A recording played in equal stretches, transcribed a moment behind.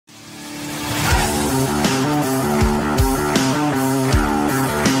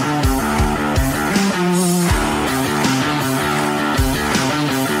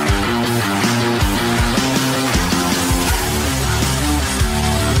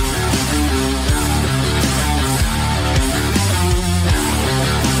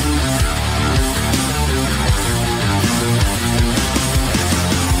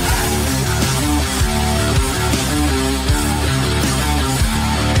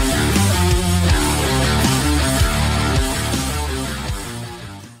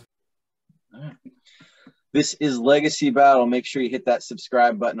This is Legacy Battle. Make sure you hit that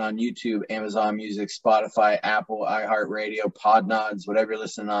subscribe button on YouTube, Amazon Music, Spotify, Apple, iHeartRadio, Podnods, whatever you're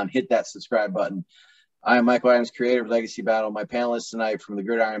listening on. Hit that subscribe button. I am Michael Adams, creator of Legacy Battle. My panelists tonight from the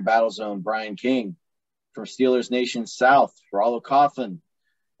Gridiron Battle Zone, Brian King. From Steelers Nation South, Rollo Coughlin.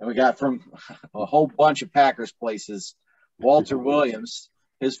 And we got from a whole bunch of Packers places, Walter Williams,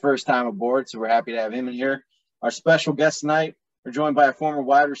 his first time aboard, so we're happy to have him in here. Our special guest tonight, we're joined by a former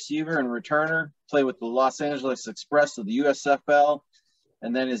wide receiver and returner, played with the Los Angeles Express of the USFL,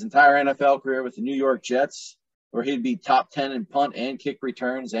 and then his entire NFL career with the New York Jets, where he'd be top 10 in punt and kick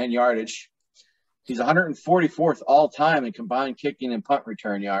returns and yardage. He's 144th all-time in combined kicking and punt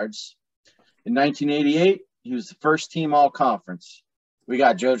return yards. In 1988, he was the first team all-conference. We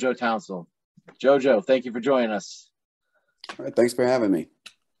got Jojo Townsell. Jojo, thank you for joining us. All right, thanks for having me.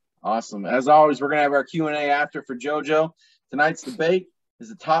 Awesome. As always, we're going to have our Q&A after for Jojo. Tonight's debate is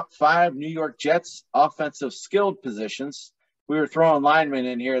the top 5 New York Jets offensive skilled positions. We were throwing linemen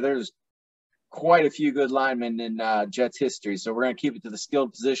in here. There's quite a few good linemen in Jets history, so we're going to keep it to the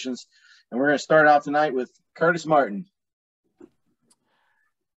skilled positions. And we're going to start out tonight with Curtis Martin.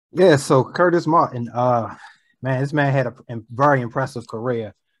 Yeah, so Curtis Martin, man, this man had a very impressive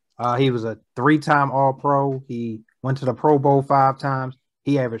career. He was a 3-time All-Pro. He went to the Pro Bowl 5 times.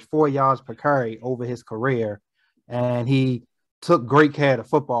 He averaged 4 yards per carry over his career, and he took great care of the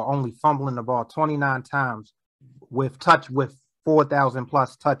football, only fumbling the ball 29 times with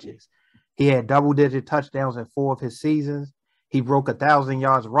 4,000-plus touches. He had double-digit touchdowns in 4 of his seasons. He broke 1,000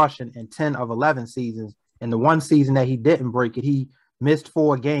 yards rushing in 10 of 11 seasons. In the one season that he didn't break it, he missed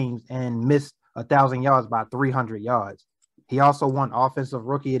 4 games and missed 1,000 yards by 300 yards. He also won Offensive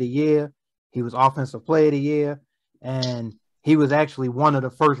Rookie of the Year. He was Offensive Player of the Year, and he was actually one of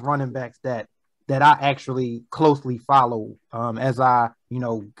the first running backs that I actually closely followed as I,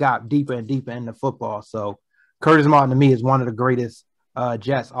 got deeper and deeper into football. So Curtis Martin to me is one of the greatest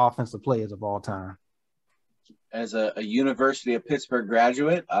Jets offensive players of all time. As a University of Pittsburgh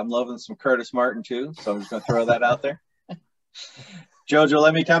graduate, I'm loving some Curtis Martin too, so I'm just going to throw that out there. Jojo,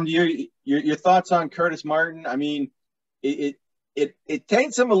 let me come to you. Your thoughts on Curtis Martin. I mean, it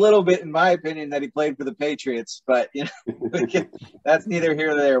taints him a little bit, in my opinion, that he played for the Patriots, but that's neither here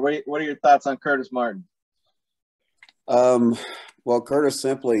nor there. What are your thoughts on Curtis Martin? Well, Curtis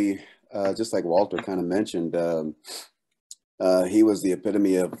simply, just like Walter kind of mentioned, he was the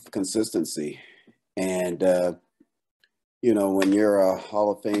epitome of consistency. And, when you're a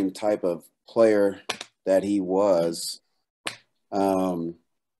Hall of Fame type of player that he was,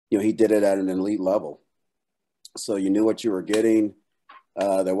 he did it at an elite level. So you knew what you were getting.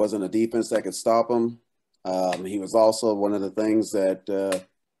 There wasn't a defense that could stop him. He was also one of the things that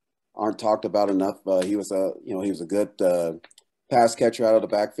aren't talked about enough. He was a good pass catcher out of the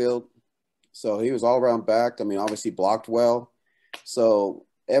backfield. So he was all around back. I mean, obviously blocked well. So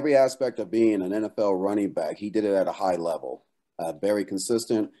every aspect of being an NFL running back, he did it at a high level. Very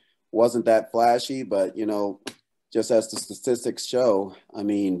consistent. Wasn't that flashy, but, just as the statistics show, I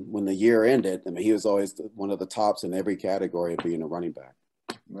mean, when the year ended, he was always one of the tops in every category of being a running back.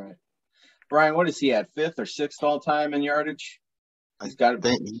 Right. Brian, what is he at, 5th or 6th all time in yardage? He's got to be.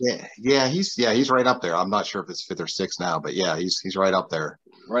 He's right up there. I'm not sure if it's 5th or 6th now, but yeah, he's right up there.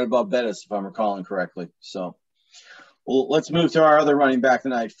 Right above Bettis, if I'm recalling correctly. So, well, let's move to our other running back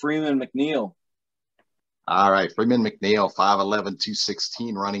tonight, Freeman McNeil. All right, Freeman McNeil, 5'11",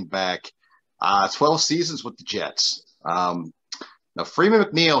 216 running back. 12 seasons with the Jets. Now, Freeman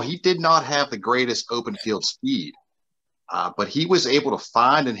McNeil, he did not have the greatest open field speed, but he was able to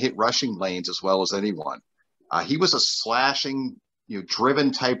find and hit rushing lanes as well as anyone. He was a slashing,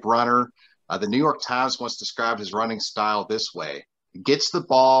 driven type runner. The New York Times once described his running style this way. He gets the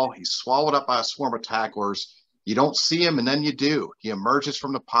ball, he's swallowed up by a swarm of tacklers. You don't see him, and then you do. He emerges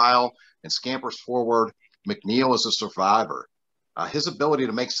from the pile and scampers forward. McNeil is a survivor. His ability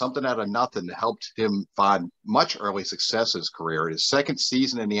to make something out of nothing helped him find much early success in his career. In his second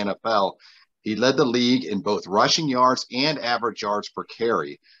season in the NFL, he led the league in both rushing yards and average yards per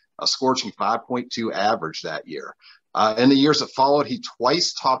carry, a scorching 5.2 average that year. In the years that followed, he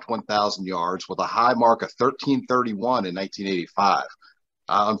twice topped 1,000 yards with a high mark of 1,331 in 1985.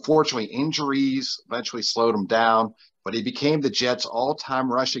 Unfortunately, injuries eventually slowed him down, but he became the Jets'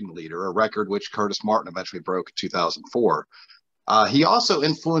 all-time rushing leader, a record which Curtis Martin eventually broke in 2004. He also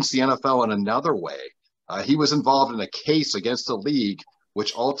influenced the NFL in another way. He was involved in a case against the league,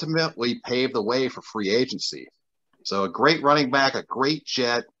 which ultimately paved the way for free agency. So a great running back, a great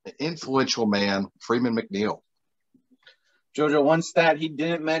Jet, an influential man, Freeman McNeil. Jojo, one stat he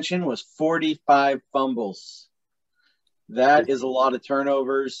didn't mention was 45 fumbles. That is a lot of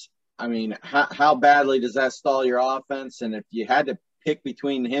turnovers. I mean, how badly does that stall your offense? And if you had to pick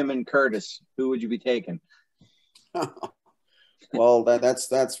between him and Curtis, who would you be taking? Well,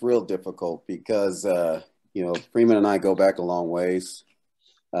 that's real difficult because you know, Freeman and I go back a long ways.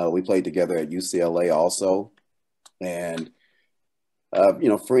 We played together at UCLA also, and you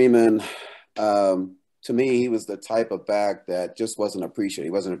know, Freeman. To me, he was the type of back that just wasn't appreciated.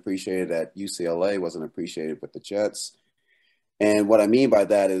 He wasn't appreciated at UCLA, wasn't appreciated with the Jets. And what I mean by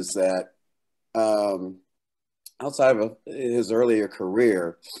that is that outside of his earlier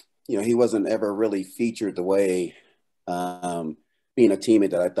career, you know, he wasn't ever really featured the way being a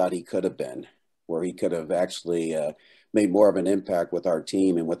teammate that I thought he could have been, where he could have actually made more of an impact with our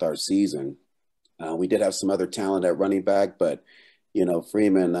team and with our season. We did have some other talent at running back, but you know,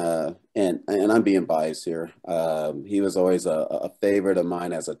 Freeman, and I'm being biased here. He was always a favorite of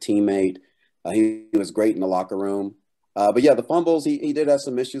mine as a teammate. He was great in the locker room. But yeah, the fumbles, he did have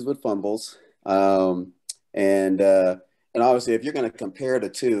some issues with fumbles. And obviously, if you're going to compare the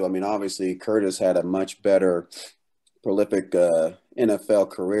two, I mean, obviously, Curtis had a much better prolific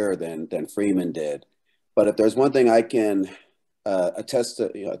NFL career than Freeman did. But if there's one thing I can attest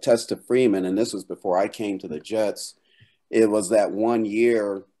to Freeman, and this was before I came to the Jets, it was that 1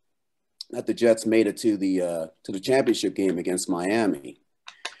 year that the Jets made it to the championship game against Miami.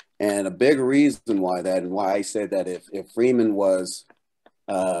 And a big reason why that, and why I said that if Freeman was,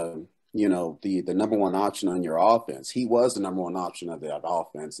 you know, the number one option on your offense, he was the number one option of that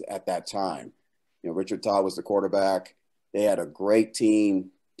offense at that time. You know, Richard Todd was the quarterback. They had a great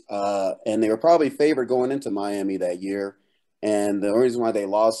team, and they were probably favored going into Miami that year. And the reason why they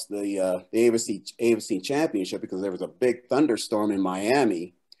lost the AFC championship because there was a big thunderstorm in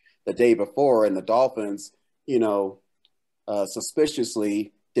Miami the day before, and the Dolphins, you know,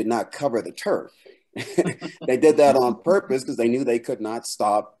 suspiciously did not cover the turf. They did that on purpose because they knew they could not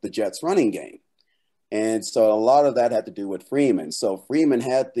stop the Jets running game. And so a lot of that had to do with Freeman. So Freeman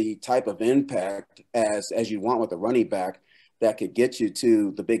had the type of impact as you want with a running back that could get you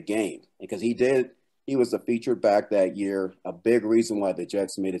to the big game, because he did. He was the featured back that year, a big reason why the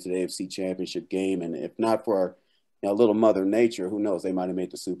Jets made it to the AFC Championship game. And if not for, you know, little Mother Nature, who knows, they might have made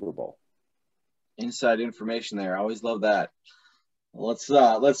the Super Bowl. Inside information there. I always love that. Let's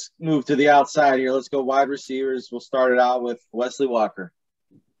move to the outside here. Let's go wide receivers. We'll start it out with Wesley Walker.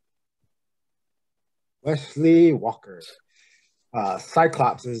 Wesley Walker.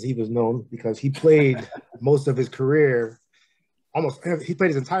 Cyclops, as he was known, because he played most of his career. He played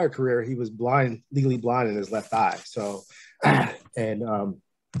his entire career. He was blind, legally blind in his left eye. So, and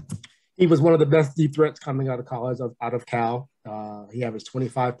he was one of the best deep threats coming out of college, out of Cal. He averaged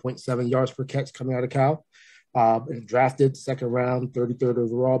 25.7 yards per catch coming out of Cal. Drafted second round, 33rd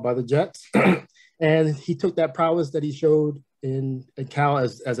overall by the Jets. And he took that prowess that he showed in Cal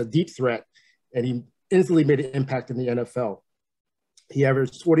as a deep threat, and he instantly made an impact in the NFL. He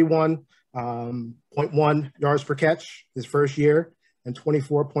averaged 41.1 yards per catch his first year and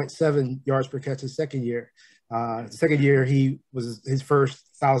 24.7 yards per catch his second year. The second year, he was his first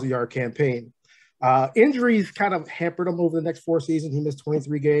 1,000-yard campaign. Injuries kind of hampered him over the next 4 seasons. He missed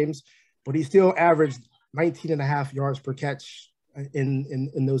 23 games, but he still averaged 19.5 yards per catch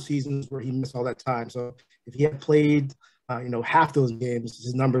in those seasons where he missed all that time. So if he had played, half those games,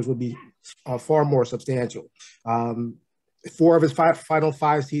 his numbers would be far more substantial. 4 of his final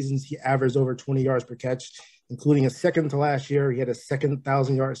 5 seasons, he averaged over 20 yards per catch, including a second to last year. He had a second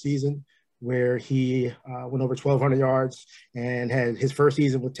 1,000-yard season where he went over 1,200 yards and had his first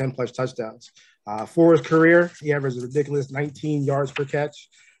season with 10-plus touchdowns. For his career, he averaged a ridiculous 19 yards per catch.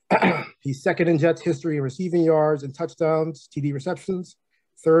 He's second in Jets history in receiving yards and touchdowns, TD receptions,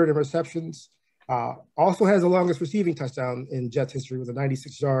 third in receptions. Also has the longest receiving touchdown in Jets history with a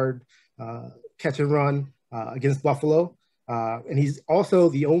 96-yard catch and run against Buffalo. And he's also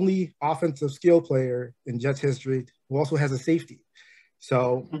the only offensive skill player in Jets history who also has a safety.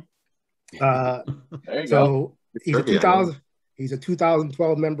 So, he's a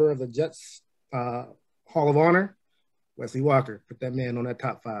 2012 member of the Jets Hall of Honor. Wesley Walker, put that man on that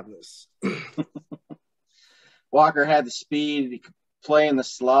top 5 list. Walker had the speed, he could play in the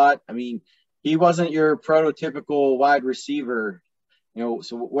slot. I mean, he wasn't your prototypical wide receiver. So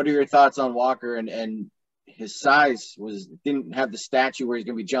what are your thoughts on Walker? And his size didn't have the stature where he's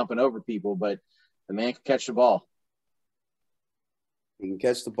going to be jumping over people, but the man can catch the ball. He can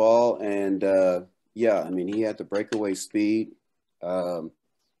catch the ball, and he had the breakaway speed. What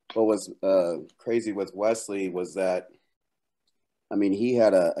was crazy with Wesley was that, he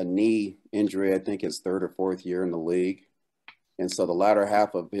had a knee injury, I think his 3rd or 4th year in the league. And so the latter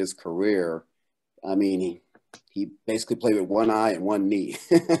half of his career, he basically played with one eye and one knee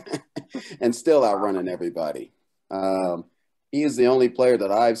and still outrunning everybody. He is the only player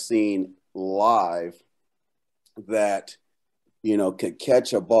that I've seen live that, you know, could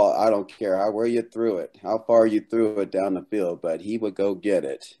catch a ball. I don't care where you threw it, how far you threw it down the field, but he would go get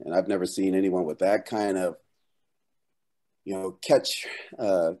it. And I've never seen anyone with that kind of, you know, catch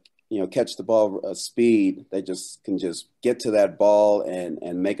the ball speed. They can just get to that ball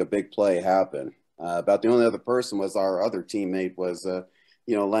and make a big play happen. About the only other person was our other teammate was,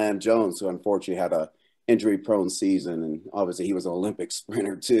 Lamb Jones, who unfortunately had a injury-prone season, and obviously he was an Olympic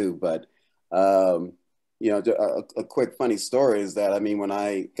sprinter too. But a quick funny story is that, I mean, when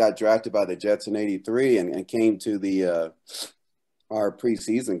I got drafted by the Jets in '83 and came to our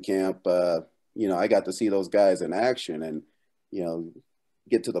preseason camp, I got to see those guys in action and,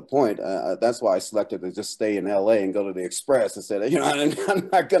 get to the point. That's why I selected to just stay in LA and go to the Express and said, I'm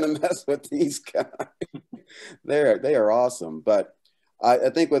not going to mess with these guys. They are awesome. But I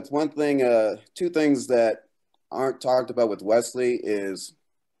think with one thing, two things that aren't talked about with Wesley is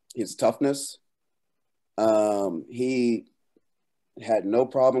his toughness. He had no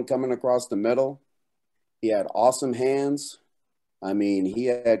problem coming across the middle. He had awesome hands. I mean, he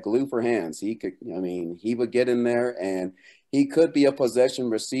had glue for hands. He would get in there and he could be a possession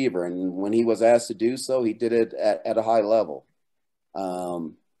receiver. And when he was asked to do so, he did it at a high level.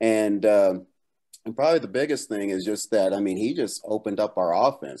 And probably the biggest thing is just that, I mean, he just opened up our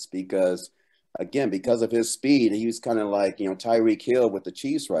offense because of his speed, he was kind of like, Tyreek Hill with the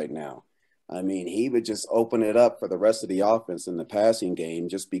Chiefs right now. I mean, he would just open it up for the rest of the offense in the passing game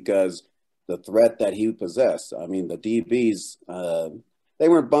just because the threat that he possessed. I mean, the DBs, they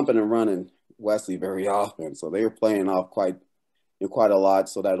weren't bumping and running Wesley very often, so they were playing off quite a lot,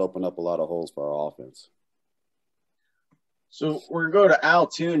 so that opened up a lot of holes for our offense. So we're going to go to Al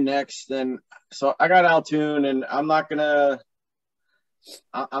Toon next, and so I got Al Toon, and I'm not gonna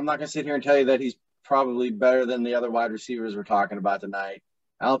sit here and tell you that he's probably better than the other wide receivers we're talking about tonight.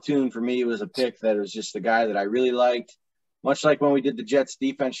 Al Toon for me was a pick that was just the guy that I really liked. Much like when we did the Jets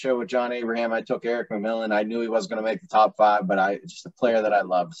defense show with John Abraham, I took Eric McMillan. I knew he wasn't going to make the top 5, but just a player that I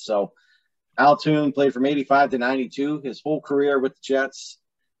loved. So Al Toon played from 85 to 92, his whole career with the Jets.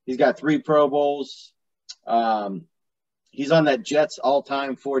 He's got 3 Pro Bowls. He's on that Jets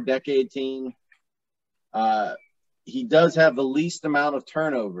all-time 4-decade team. He does have the least amount of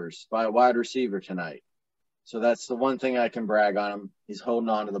turnovers by a wide receiver tonight. So that's the one thing I can brag on him. He's holding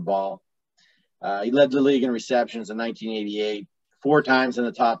on to the ball. He led the league in receptions in 1988, 4 times in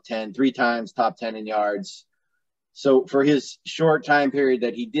the top 10, 3 times top 10 in yards. So for his short time period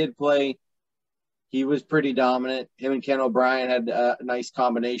that he did play, he was pretty dominant. Him and Ken O'Brien had a nice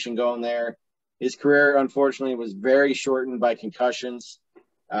combination going there. His career, unfortunately, was very shortened by concussions.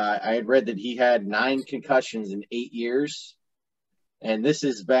 I had read that he had 9 concussions in 8 years. And this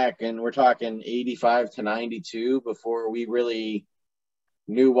is back, and we're talking 85 to 92 before we really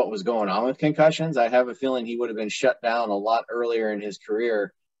knew what was going on with concussions. I have a feeling he would have been shut down a lot earlier in his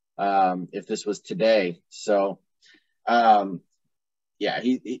career if this was today. So,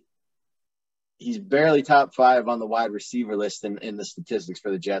 he's barely top 5 on the wide receiver list in the statistics for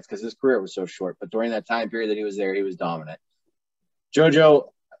the Jets because his career was so short. But during that time period that he was there, he was dominant. Jojo,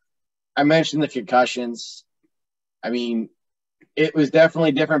 I mentioned the concussions. I mean, it was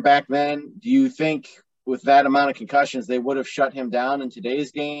definitely different back then. Do you think with that amount of concussions, they would have shut him down in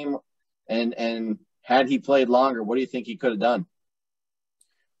today's game? And had he played longer, what do you think he could have done?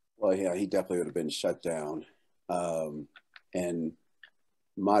 Well, yeah, he definitely would have been shut down and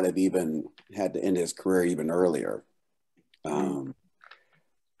might have even had to end his career even earlier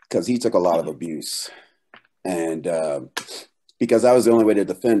because he took a lot of abuse. And because that was the only way to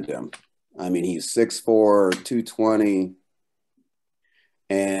defend him. I mean, he's 6'4", 220,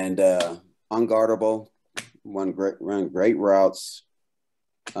 and unguardable, run great routes.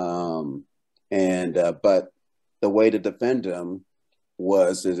 But the way to defend him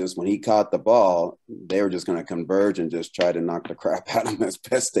was just when he caught the ball, they were just going to converge and just try to knock the crap out of him as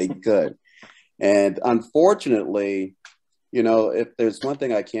best they could. And unfortunately, if there's one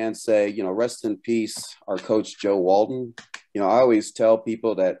thing I can say, rest in peace, our coach, Joe Walton. I always tell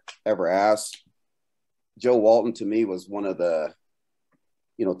people that ever ask, Joe Walton to me was one of the,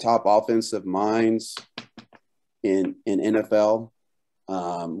 top offensive minds in NFL.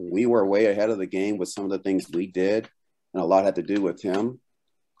 We were way ahead of the game with some of the things we did, and a lot had to do with him.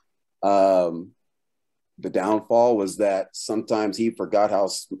 The downfall was that sometimes he forgot how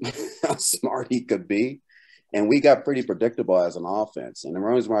smart he could be, and we got pretty predictable as an offense. And the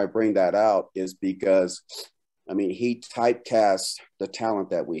reason why I bring that out is because, he typecast the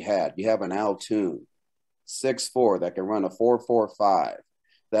talent that we had. You have an Al Toon, 6'4", that can run a 4.45,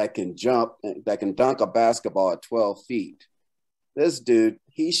 that can jump, that can dunk a basketball at 12 feet. This dude,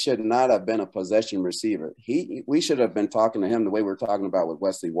 he should not have been a possession receiver. We should have been talking to him the way we're talking about with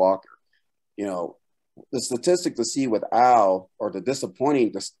Wesley Walker. You know, the statistic to see with Al, or the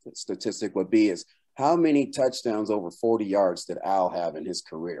disappointing statistic would be, is how many touchdowns over 40 yards did Al have in his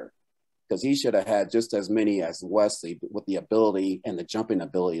career? Because he should have had just as many as Wesley with the ability and the jumping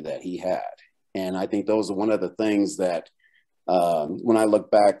ability that he had. And I think those are one of the things that when I look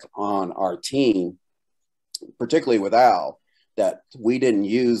back on our team, particularly with Al, that we didn't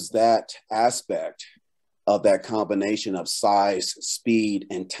use that aspect of that combination of size, speed,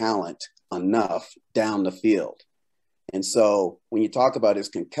 and talent enough down the field. And so when you talk about his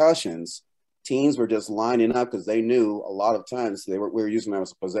concussions, teams were just lining up because they knew a lot of times we were using him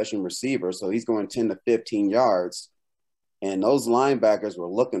as a possession receiver. So he's going 10 to 15 yards, and those linebackers were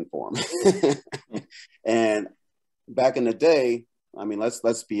looking for him. And back in the day, I mean,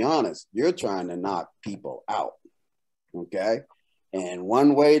 let's be honest, you're trying to knock people out. Okay. And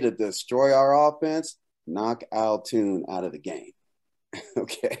one way to destroy our offense, knock Al Toon out of the game.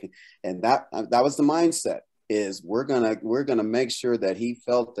 Okay. And that was the mindset, is we're gonna make sure that he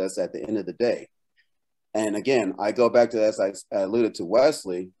felt us at the end of the day. And again, I go back to, as I alluded to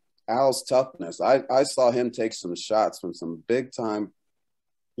Wesley, Al's toughness. I saw him take some shots from some big time,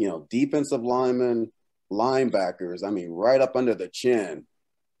 defensive linemen, linebackers, I mean, right up under the chin.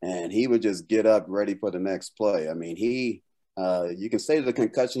 And he would just get up ready for the next play. I mean, you can say the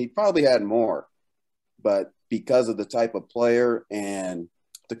concussion, he probably had more, but because of the type of player and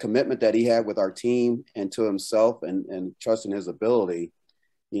the commitment that he had with our team and to himself and trusting his ability,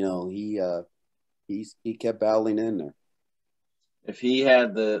 he kept battling in there. If he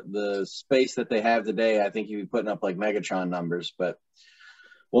had the space that they have today, I think he'd be putting up like Megatron numbers, but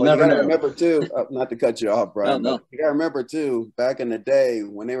we'll never know. Remember too, not to cut you off, Brian, no. But you got to remember too, back in the day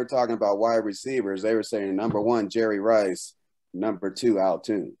when they were talking about wide receivers, they were saying number 1, Jerry Rice, number 2, Al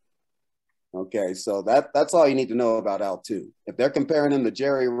Toon. Okay, so that's all you need to know about Al Toon. If they're comparing him to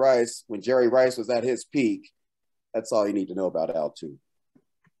Jerry Rice when Jerry Rice was at his peak, that's all you need to know about Al Toon.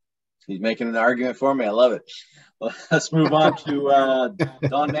 He's making an argument for me. I love it. Well, let's move on to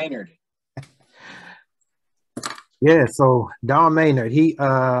Don Maynard. Yeah, so Don Maynard, he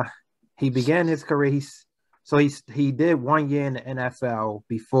began his career. He did 1 year in the NFL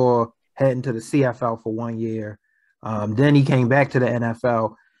before heading to the CFL for 1 year. Then he came back to the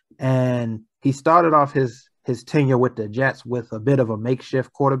NFL, and he started off his tenure with the Jets with a bit of a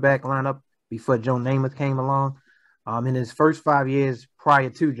makeshift quarterback lineup before Joe Namath came along. In his first 5 years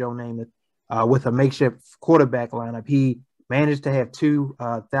prior to Joe Namath, with a makeshift quarterback lineup, he managed to have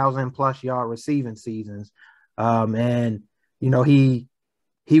 2,000+ yard receiving seasons. And he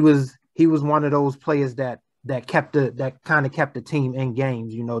was one of those players that kind of kept the team in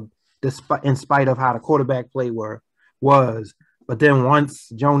games, in spite of how the quarterback play was. But then once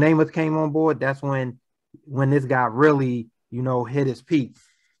Joe Namath came on board, that's when this guy really, hit his peak.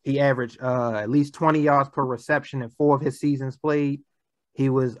 He averaged at least 20 yards per reception in 4 of his seasons played. He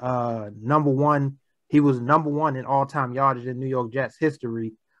was number one. He was number 1 in all-time yardage in New York Jets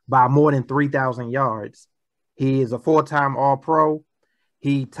history by more than 3,000 yards. He is a 4-time All-Pro.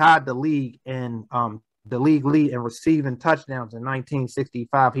 He tied the league in the league lead in receiving touchdowns in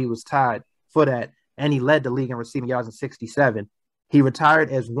 1965. He was tied for that, and he led the league in receiving yards in 67. He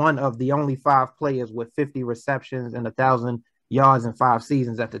retired as one of the only 5 players with 50 receptions and 1,000 yards in 5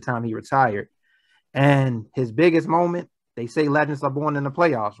 seasons at the time he retired. And his biggest moment, they say legends are born in the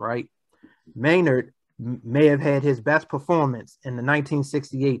playoffs, right? Maynard may have had his best performance in the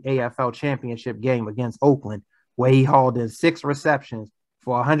 1968 AFL Championship game against Oakland, where he hauled in 6 receptions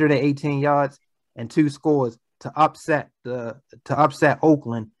for 118 yards and 2 scores to upset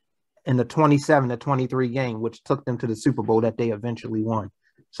Oakland in the 27-23 game, which took them to the Super Bowl that they eventually won.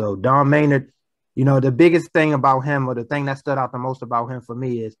 So Don Maynard, the biggest thing about him, or the thing that stood out the most about him for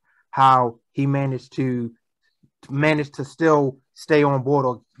me, is how he managed to still stay on board,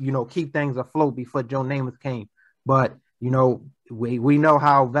 or keep things afloat before Joe Namath came. But we know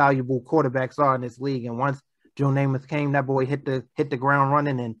how valuable quarterbacks are in this league, and once Joe Namath came, that boy hit the ground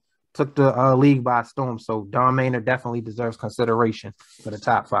running and took the league by storm. So Don Maynard definitely deserves consideration for the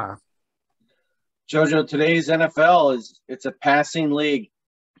top 5. Jojo, today's NFL it's a passing league.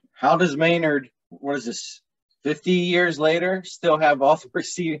 How does Maynard, what is this, 50 years later, still have all the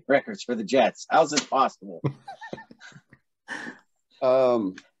receiving records for the Jets? How's this possible?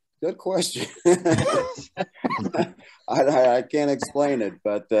 Good question. I can't explain it,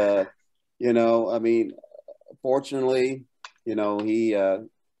 but fortunately,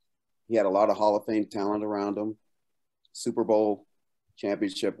 he he had a lot of Hall of Fame talent around him, Super Bowl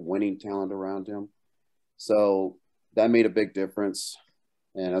championship winning talent around him. So that made a big difference.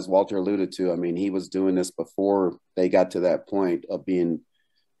 And as Walter alluded to, I mean, he was doing this before they got to that point of being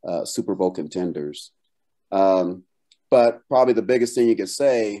Super Bowl contenders. But probably the biggest thing you could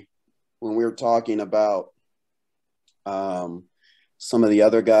say when we were talking about some of the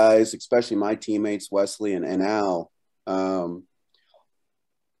other guys, especially my teammates, Wesley and Al,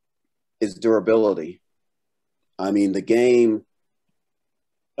 is durability. I mean, the game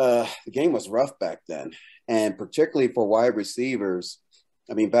was rough back then. And particularly for wide receivers,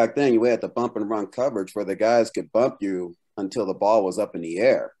 I mean, back then you had the bump and run coverage where the guys could bump you until the ball was up in the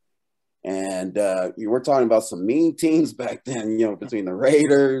air. And you were talking about some mean teams back then, you know, between the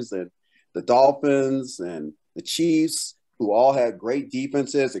Raiders and the Dolphins and the Chiefs, who all had great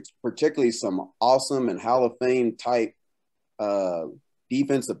defenses, particularly some awesome and Hall of Fame type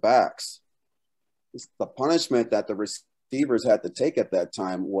defensive backs. The punishment that the receivers had to take at that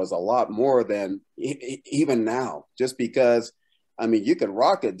time was a lot more than even now, just because, I mean, you could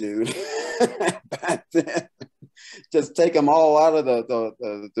rock a dude back then. Just take them all out of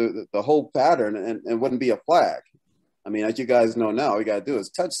the whole pattern and it wouldn't be a flag. I mean, as you guys know now, all you got to do is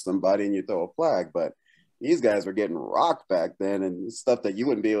touch somebody and you throw a flag. But these guys were getting rocked back then and stuff that you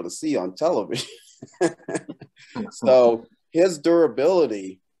wouldn't be able to see on television. So his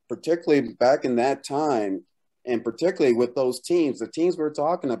durability, particularly back in that time, and particularly with those teams, the teams we're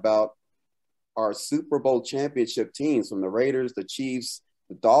talking about are Super Bowl championship teams from the Raiders, the Chiefs,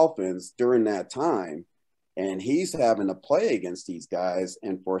 the Dolphins during that time. And he's having to play against these guys.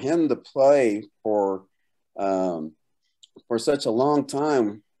 And for him to play for such a long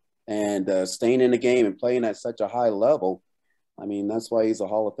time and staying in the game and playing at such a high level, I mean, that's why he's a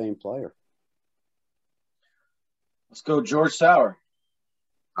Hall of Fame player. Let's go George Sauer.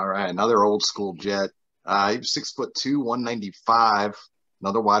 All right, another old school Jet. He was 6'2", 195,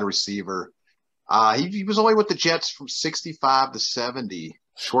 another wide receiver. He was only with the Jets from 65 to 70,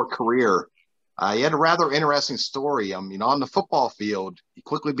 short career. He had a rather interesting story. I mean, on the football field, he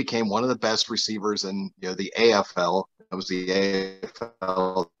quickly became one of the best receivers in the AFL. It was the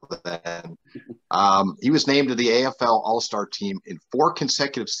AFL then. He was named to the AFL All-Star team in 4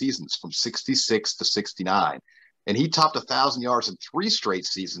 consecutive seasons from 66 to 69. And he topped 1,000 yards in 3 straight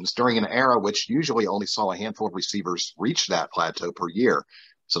seasons during an era which usually only saw a handful of receivers reach that plateau per year.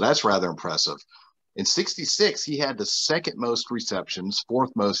 So that's rather impressive. In 66, he had the second most receptions,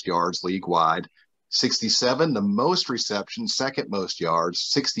 4th most yards league-wide. 67, the most receptions, 2nd most yards.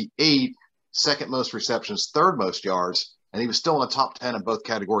 68, 2nd most receptions, 3rd most yards. And he was still in the top 10 in both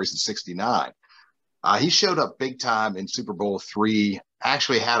categories in 69. He showed up big time in Super Bowl III,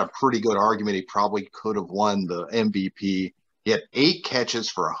 actually had a pretty good argument. He probably could have won the MVP. He had 8 catches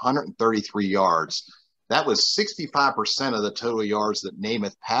for 133 yards. That was 65% of the total yards that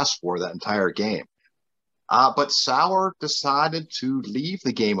Namath passed for that entire game. But Sauer decided to leave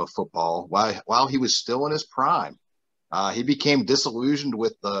the game of football while he was still in his prime. He became disillusioned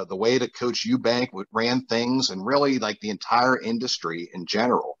with the way that Coach Eubank ran things and really like the entire industry in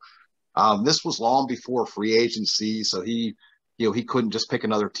general. This was long before free agency, so he couldn't just pick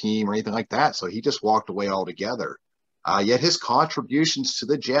another team or anything like that. So he just walked away altogether. Yet his contributions to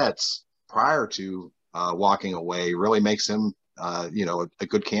the Jets prior to walking away really makes him, a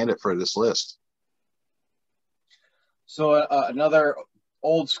good candidate for this list. So another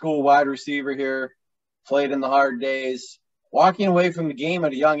old school wide receiver here, played in the hard days, walking away from the game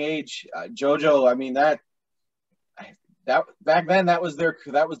at a young age. Jojo, I mean that back then that was their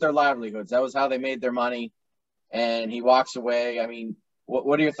livelihoods. That was how they made their money. And he walks away. I mean,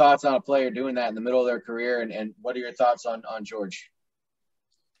 what are your thoughts on a player doing that in the middle of their career? And what are your thoughts on George?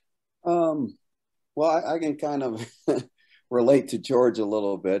 Well, I can kind of relate to George a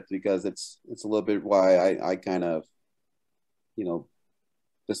little bit because it's a little bit why I kind of,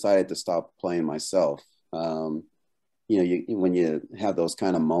 decided to stop playing myself. When you have those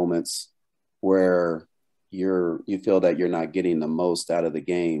kind of moments where you feel that you're not getting the most out of the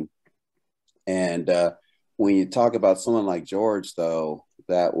game. And when you talk about someone like George, though,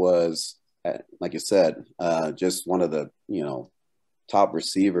 that was, like you said, just one of the, top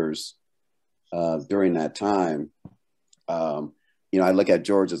receivers during that time. I look at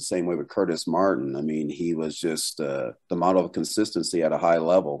George the same way with Curtis Martin. I mean, he was just the model of consistency at a high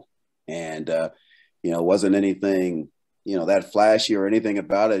level. And, wasn't anything, that flashy or anything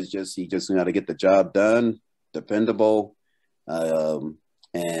about it. It's just, he just knew how to get the job done, dependable. And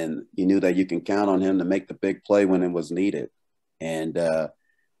you knew that you can count on him to make the big play when it was needed. And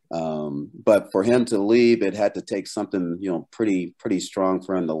But for him to leave, it had to take something, pretty strong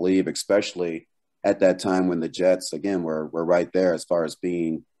for him to leave, especially at that time when the Jets, again, were right there as far as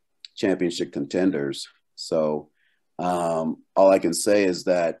being championship contenders. So all I can say is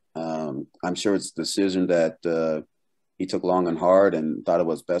that I'm sure it's a decision that he took long and hard and thought it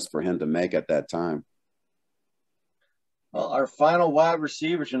was best for him to make at that time. Well, our final wide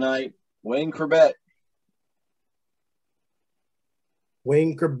receiver tonight, Wayne Corbett.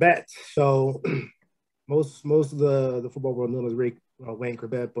 Wayne Corbett. So most of the football world knew him as Wayne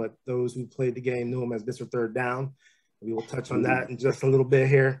Corbett, but those who played the game knew him as Mr. Third Down. We will touch on that in just a little bit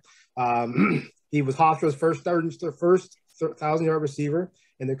here. He was Hofstra's first 1,000-yard receiver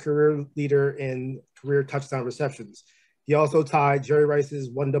and the career leader in career touchdown receptions. He also tied Jerry Rice's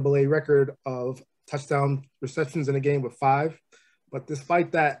 1AA record of touchdown receptions in a game with 5. But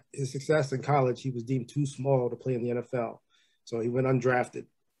despite that, his success in college, he was deemed too small to play in the NFL. So he went undrafted.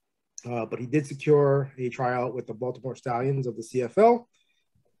 But he did secure a tryout with the Baltimore Stallions of the CFL,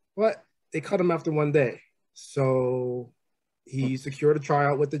 but they cut him after one day. So he secured a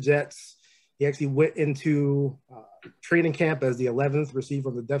tryout with the Jets. He actually went into training camp as the 11th receiver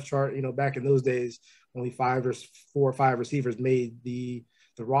on the depth chart. Back in those days, only 4 or 5 receivers made the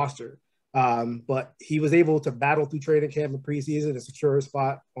roster. But he was able to battle through training camp and preseason and secure a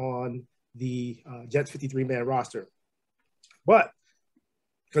spot on the Jets 53-man roster. But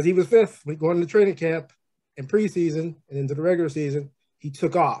because he was 5th going into training camp and preseason and into the regular season, he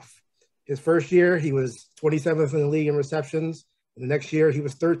took off. His first year, he was 27th in the league in receptions. And the next year, he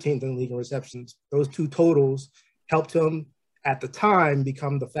was 13th in the league in receptions. Those two totals helped him at the time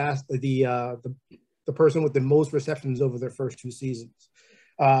become the person with the most receptions over their first 2 seasons.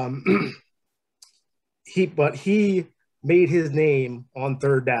 He made his name on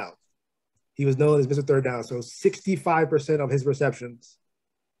third down. He was known as Mr. Third Down. So 65% of his receptions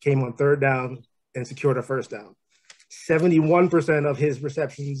came on third down and secured a first down. 71% of his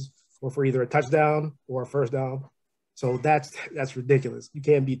receptions were for either a touchdown or a first down. So that's ridiculous. You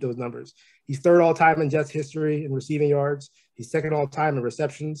can't beat those numbers. He's 3rd all-time in Jets history in receiving yards. He's 2nd all-time in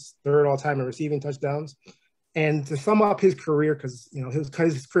receptions, 3rd all-time in receiving touchdowns. And to sum up his career, because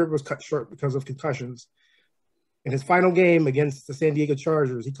his career was cut short because of concussions, in his final game against the San Diego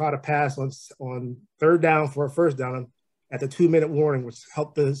Chargers, he caught a pass on third down for a first down at the 2-minute warning, which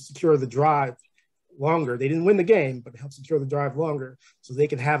helped to secure the drive longer. They didn't win the game, but it helped secure the drive longer so they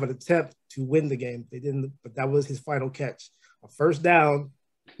can have an attempt to win the game. They didn't, but that was his final catch, a first down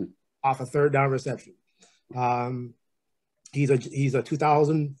off a third down reception. He's a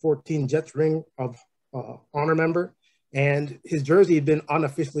 2014 Jets Ring of Honor member, and his jersey had been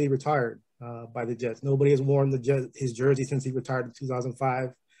unofficially retired by the Jets. Nobody has worn his jersey since he retired in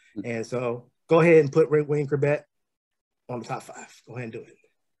 2005. And so go ahead and put Wayne Corbett on the top 5. Go ahead and do it.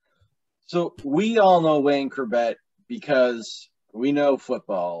 So we all know Wayne Corbett because we know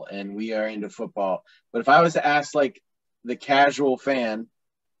football and we are into football. But if I was to ask like the casual fan,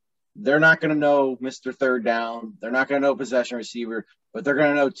 they're not going to know Mr. Third Down. They're not going to know possession receiver, but they're going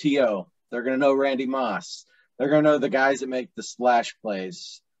to know T.O. They're going to know Randy Moss. They're going to know the guys that make the splash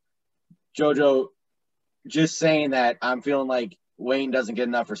plays. Jojo, just saying that, I'm feeling like Wayne doesn't get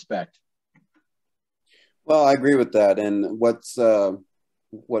enough respect. Well, I agree with that. And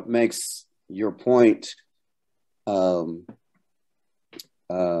what makes your point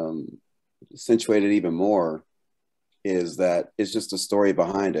accentuated even more is that it's just a story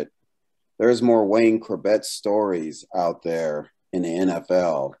behind it. There's more Wayne Corbett stories out there in the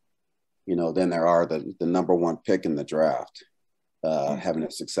NFL, than there are the number 1 pick in the draft, having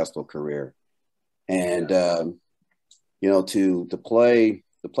a successful career. And, to play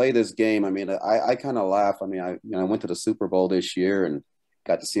this game, I mean, I kind of laugh. I mean, I went to the Super Bowl this year and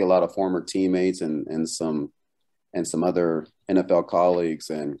got to see a lot of former teammates and some other NFL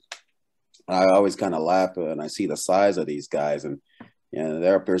colleagues. And I always kind of laugh when I see the size of these guys. And,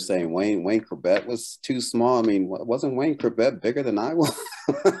 they're up there saying Wayne Corbett was too small. I mean, wasn't Wayne Corbett bigger than I was?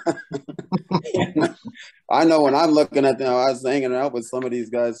 I know when I'm looking at them, I was hanging out with some of these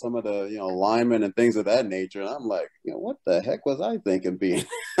guys, some of the, linemen and things of that nature. And I'm like, what the heck was I thinking being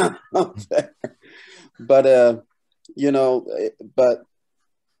out there? But, but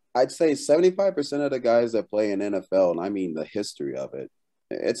I'd say 75% of the guys that play in NFL, and I mean the history of it,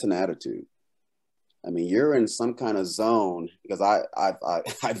 it's an attitude. I mean, you're in some kind of zone because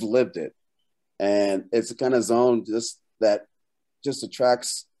I've lived it, and it's a kind of zone that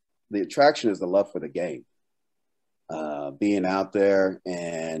attracts. The attraction is the love for the game, being out there,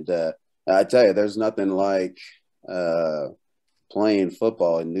 and I tell you, there's nothing like playing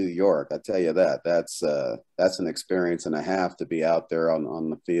football in New York. I tell you that. That's an experience and a half to be out there on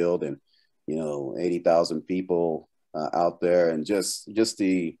the field, and 80,000 people out there, and just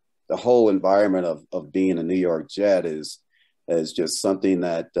the whole environment of being a New York Jet is just something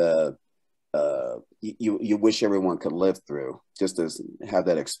that you wish everyone could live through, just to have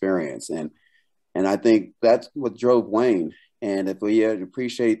that experience. And I think that's what drove Wayne. And if we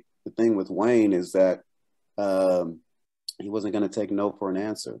appreciate the thing with Wayne is that he wasn't going to take no for an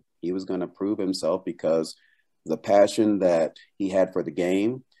answer. He was going to prove himself because the passion that he had for the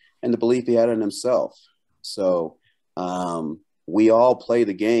game and the belief he had in himself. So we all play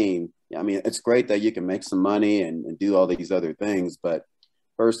the game. I mean, it's great that you can make some money and do all these other things, but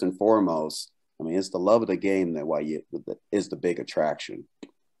first and foremost, I mean, it's the love of the game that is the big attraction.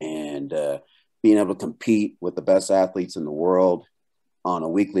 And being able to compete with the best athletes in the world on a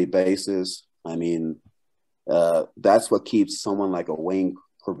weekly basis, I mean, that's what keeps someone like a Wayne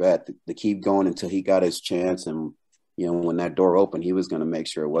Corbett to keep going until he got his chance. And, when that door opened, he was going to make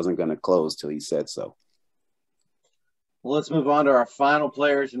sure it wasn't going to close till he said so. Well, let's move on to our final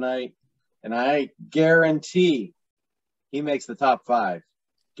player tonight. And I guarantee he makes the top 5.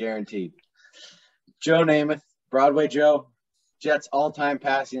 Guaranteed. Joe Namath, Broadway Joe, Jets all-time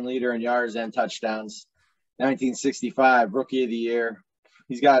passing leader in yards and touchdowns. 1965, Rookie of the Year.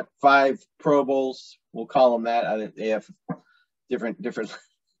 He's got 5 Pro Bowls. We'll call them that. I think they have different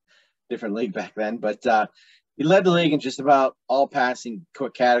league back then. But he led the league in just about all passing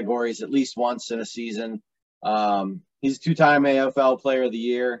categories at least once in a season. He's a 2-time AFL Player of the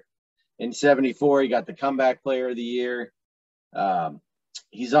Year. In 74, he got the Comeback Player of the Year.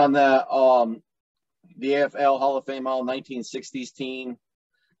 He's on the AFL Hall of Fame All 1960s team.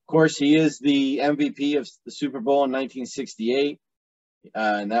 Of course, he is the MVP of the Super Bowl in 1968.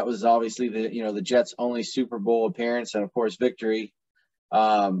 And that was obviously the Jets' only Super Bowl appearance and, of course, victory.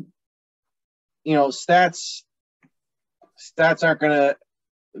 Stats aren't going to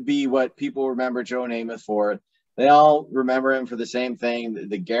be what people remember Joe Namath for. They all remember him for the same thing,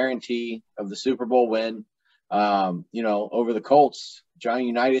 the guarantee of the Super Bowl win, over the Colts, Johnny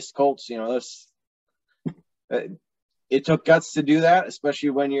Unitas Colts. It took guts to do that,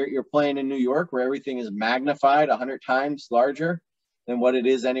 especially when you're playing in New York where everything is magnified 100 times larger than what it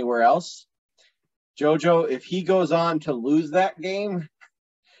is anywhere else. Jojo, if he goes on to lose that game,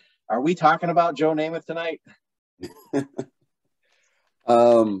 are we talking about Joe Namath tonight?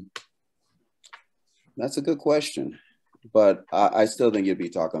 That's a good question, but I still think you'd be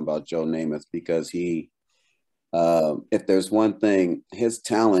talking about Joe Namath because he, if there's one thing, his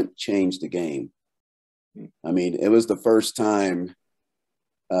talent changed the game. I mean, it was the first time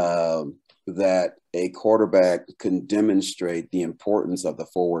that a quarterback can demonstrate the importance of the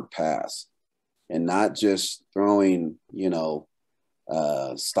forward pass and not just throwing,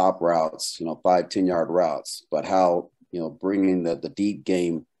 stop routes, 5-10 yard routes, but how, bringing the deep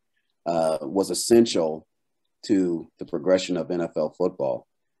game was essential to the progression of NFL football.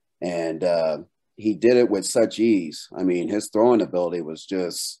 And he did it with such ease. I mean, his throwing ability was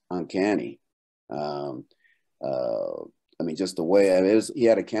just uncanny. Just the way it is, he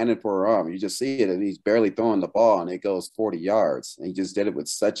had a cannon for an arm. You just see it, and he's barely throwing the ball, and it goes 40 yards. And he just did it with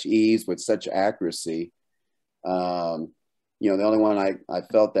such ease, with such accuracy. The only one I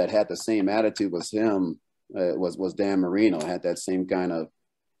felt that had the same attitude was him. Was Dan Marino. Had that same kind of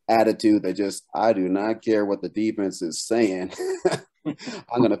attitude that just, I do not care what the defense is saying.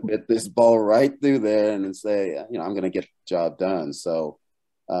 I'm going to fit this ball right through there and say, I'm going to get the job done. So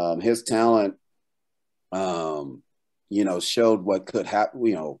his talent, showed what could happen,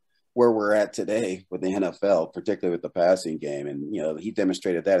 where we're at today with the NFL, particularly with the passing game. And, he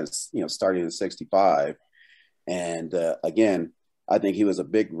demonstrated that, starting in 65. And again, I think he was a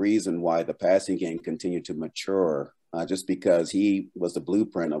big reason why the passing game continued to mature, just because he was the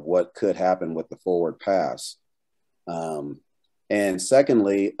blueprint of what could happen with the forward pass. And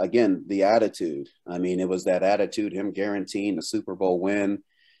secondly, again, the attitude. I mean, it was that attitude, him guaranteeing the Super Bowl win,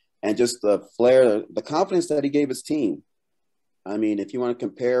 and just the flair, the confidence that he gave his team. I mean, if you want to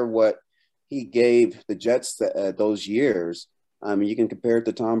compare what he gave the Jets those years, I mean, you can compare it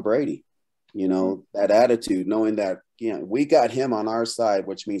to Tom Brady. That attitude, knowing that, we got him on our side,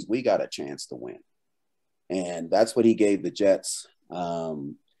 which means we got a chance to win. And that's what he gave the Jets,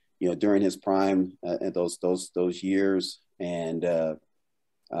 during his prime, those years. And that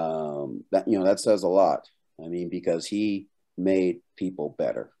says a lot. I mean, because he made people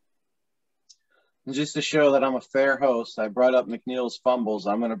better. And just to show that I'm a fair host, I brought up McNeil's fumbles.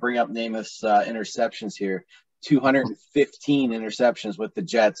 I'm going to bring up Namath's interceptions here. 215 interceptions with the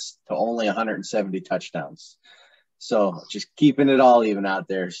Jets to only 170 touchdowns. So just keeping it all even out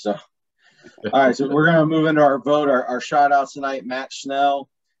there. So, all right. So we're going to move into our vote, our shout outs tonight. Matt Schnell,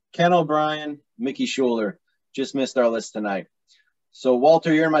 Ken O'Brien, Mickey Schuler. Just missed our list tonight. So,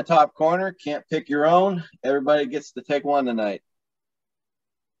 Walter, you're in my top corner. Can't pick your own. Everybody gets to take one tonight.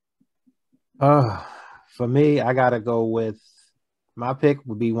 For me, I got to go with my pick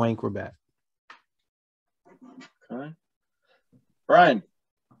would be Wayne Corbett. Okay. Brian.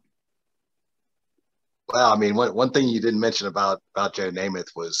 Well, I mean, one thing you didn't mention about Joe Namath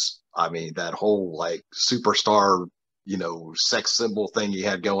was, I mean, that whole like superstar, sex symbol thing he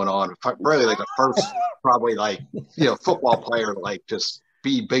had going on. Really, like the first, probably like, football player, like just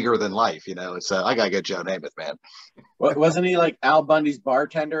be bigger than life. It's I gotta get Joe Namath, man. Wasn't he like Al Bundy's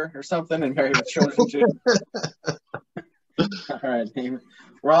bartender or something in Married with Children too? All right,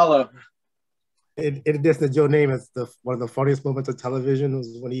 Rollo. In addition to Joe Namath, one of the funniest moments of television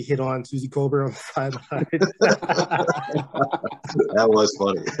was when he hit on Susie Colbert on the sideline. That was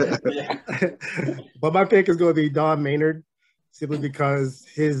funny. Yeah. But my pick is going to be Don Maynard, simply because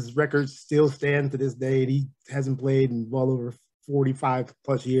his records still stand to this day. He hasn't played in well over 45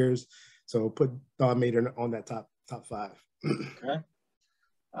 plus years. So put Don Maynard on that top five. Okay.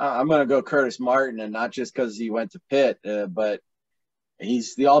 I'm going to go Curtis Martin, and not just because he went to Pitt, but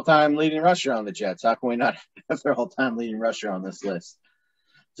he's the all-time leading rusher on the Jets. How can we not have their all-time leading rusher on this list?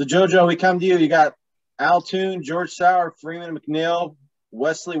 So, JoJo, we come to you. You got Al Toon, George Sauer, Freeman McNeil,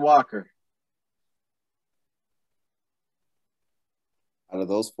 Wesley Walker. Out of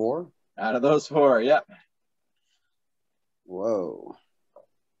those four? Out of those four, yep. Whoa.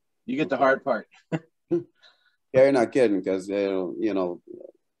 You get the hard part. Yeah, you're not kidding, because, off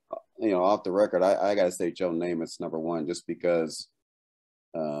the record, I got to say Joe Namath's number one, just because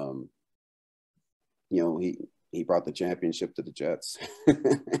he brought the championship to the Jets.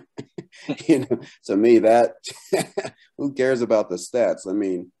 To me, that who cares about the stats? I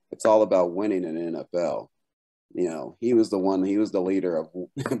mean, it's all about winning in the NFL. He was the leader of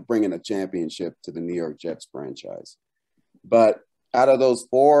bringing a championship to the New York Jets franchise. But out of those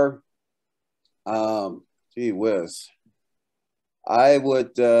four, gee whiz, I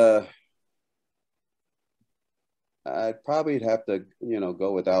would I'd probably have to,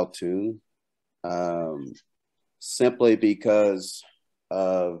 go with Al Toon, simply because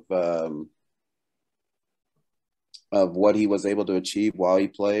of what he was able to achieve while he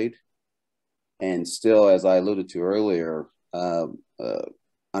played. And still, as I alluded to earlier,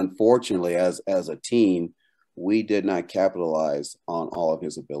 unfortunately, as a team, we did not capitalize on all of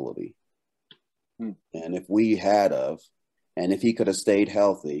his ability. And if we had of, and if he could have stayed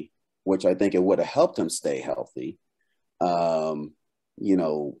healthy, which I think it would have helped him stay healthy,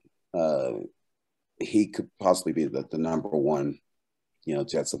 he could possibly be the number one,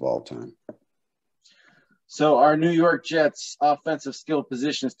 Jets of all time. So our New York Jets offensive skill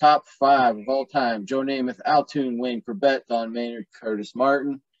positions, top 5 of all time: Joe Namath, Al Toon, Wayne Corbett, Don Maynard, Curtis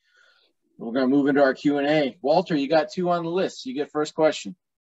Martin. We're going to move into our Q&A. Walter, you got 2 on the list. You get first question.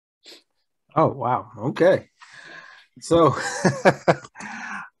 Oh, wow. Okay. So,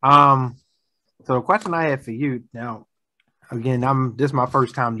 so the question I have for you now, again, this is my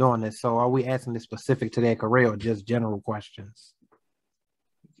first time doing this. So are we asking this specific to their career or just general questions?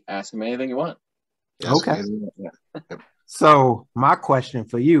 Ask them anything you want. Yes, okay. So my question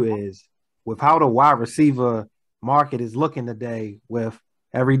for you is, with how the wide receiver market is looking today, with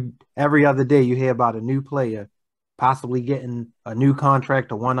every other day you hear about a new player possibly getting a new contract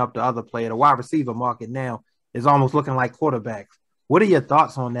to one up the other player, the wide receiver market now is almost looking like quarterbacks. What are your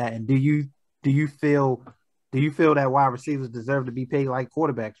thoughts on that? And do you feel that wide receivers deserve to be paid like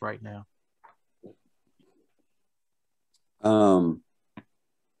quarterbacks right now?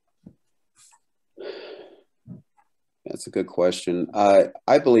 That's a good question.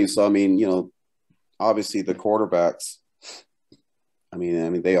 I believe so. I mean, obviously the quarterbacks, I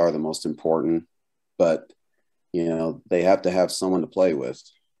mean, they are the most important, but, they have to have someone to play with.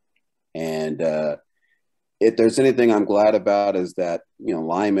 And if there's anything I'm glad about is that,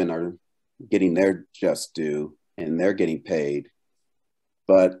 linemen are getting their just due and they're getting paid.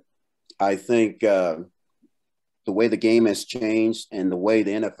 But I think the way the game has changed and the way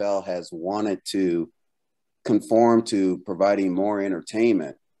the NFL has wanted to conform to providing more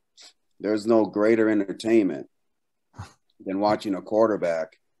entertainment, there's no greater entertainment than watching a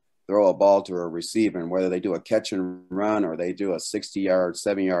quarterback throw a ball to a receiver, and whether they do a catch and run or they do a 60-yard,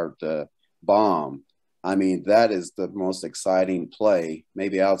 7-yard bomb. I mean, that is the most exciting play,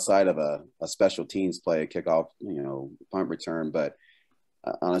 maybe outside of a special teams play, a kickoff, punt return. But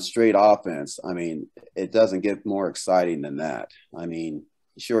on a straight offense, I mean, it doesn't get more exciting than that. I mean,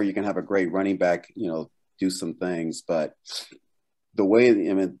 sure, you can have a great running back, do some things. But the way,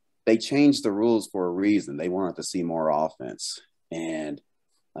 I mean, they changed the rules for a reason. They wanted to see more offense, and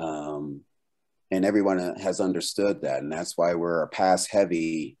everyone has understood that, and that's why we're a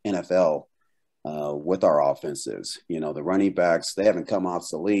pass-heavy NFL with our offenses. The running backs, they haven't come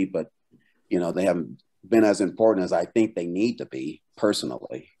obsolete, but they haven't been as important as I think they need to be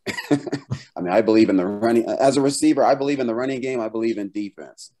personally. I mean, I believe in the running as a receiver. I believe in the running game. I believe in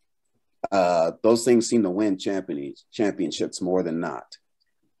defense. Those things seem to win championships more than not.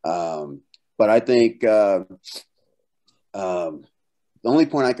 But I think the only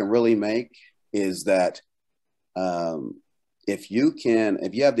point I can really make is that if you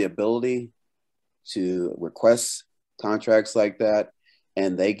have the ability to request contracts like that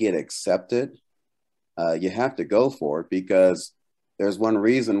and they get accepted, you have to go for it, because there's one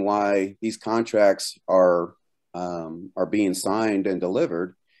reason why these contracts are being signed and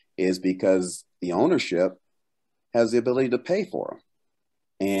delivered, is because the ownership has the ability to pay for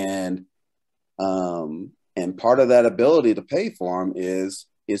them. And part of that ability to pay for them is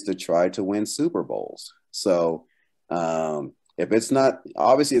to try to win Super Bowls. So if it's not,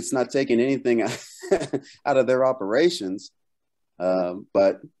 obviously it's not taking anything out of their operations,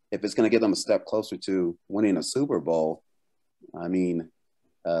 but if it's going to get them a step closer to winning a Super Bowl, I mean,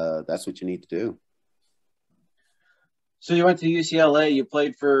 that's what you need to do. So you went to UCLA, you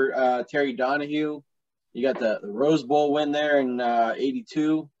played for Terry Donahue. You got the Rose Bowl win there in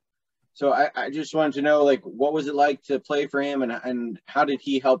 '82. So I just wanted to know, like, what was it like to play for him, and how did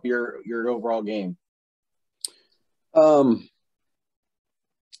he help your overall game?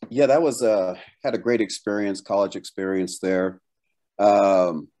 Yeah, that was had a great experience, college experience there.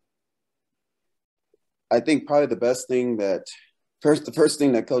 I think probably the first thing that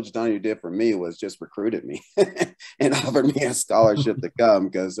Coach Donahue did for me was just recruited me and offered me a scholarship to come,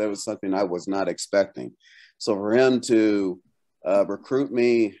 because that was something I was not expecting. So for him to recruit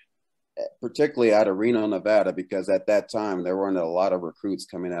me, particularly out of Reno, Nevada, because at that time there weren't a lot of recruits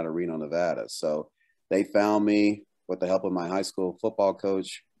coming out of Reno, Nevada. So they found me with the help of my high school football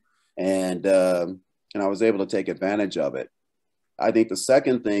coach, and I was able to take advantage of it. I think the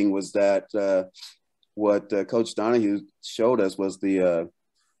second thing was that what Coach Donahue showed us was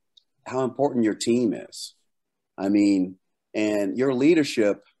how important your team is. I mean, and your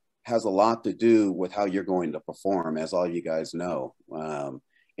leadership has a lot to do with how you're going to perform, as all you guys know,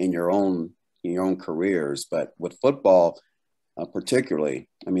 in your own careers. But with football, particularly,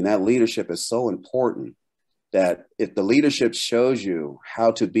 I mean, that leadership is so important, that if the leadership shows you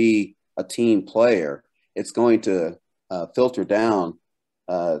how to be a team player, it's going to filter down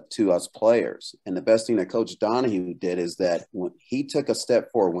to us players. And the best thing that Coach Donahue did is that when he took a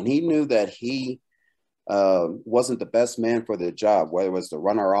step forward, when he knew that he wasn't the best man for the job, whether it was to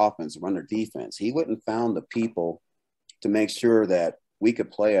run our offense, run our defense, he went and found the people to make sure that we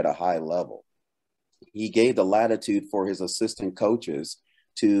could play at a high level. He gave the latitude for his assistant coaches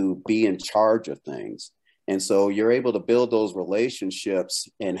to be in charge of things. And so you're able to build those relationships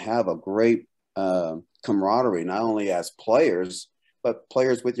and have a great camaraderie, not only as players, but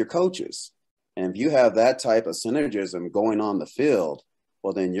players with your coaches. And if you have that type of synergism going on the field,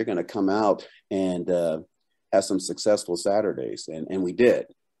 well, then you're going to come out and have some successful Saturdays. And we did.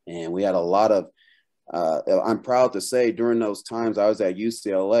 And we had a lot of, I'm proud to say, during those times I was at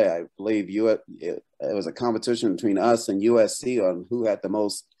UCLA, I believe it was a competition between us and USC on who had the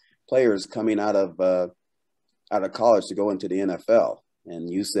most players coming out of college to go into the NFL.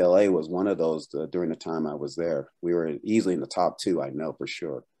 And UCLA was one of those during the time I was there. We were easily in the top two, I know for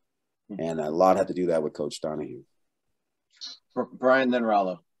sure. And a lot had to do that with Coach Donahue. Brian, then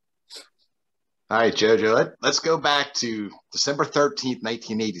Rollo. All right, Jojo, let's go back to December 13th,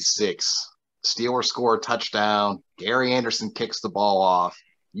 1986. Steelers score a touchdown. Gary Anderson kicks the ball off.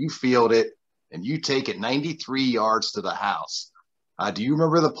 You field it, and you take it 93 yards to the house. Do you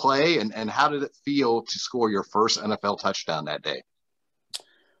remember the play, and how did it feel to score your first NFL touchdown that day?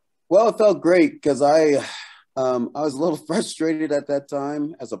 Well, it felt great, because I was a little frustrated at that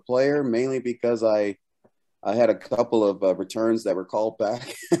time as a player, mainly because I had a couple of returns that were called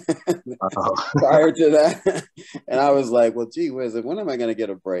back prior to that. And I was like, well, gee whiz, when am I going to get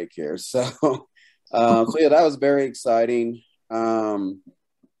a break here? So yeah, that was very exciting.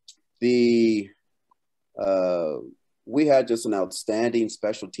 We had just an outstanding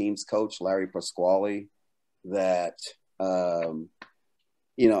special teams coach, Larry Pasquale, that,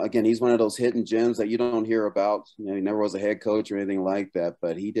 again, he's one of those hidden gems that you don't hear about. He never was a head coach or anything like that,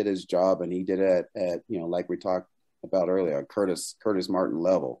 but he did his job, and he did it at like we talked about earlier, Curtis Martin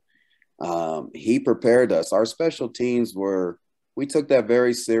level. He prepared us. Our special teams we took that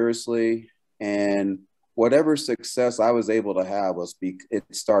very seriously. And whatever success I was able to have it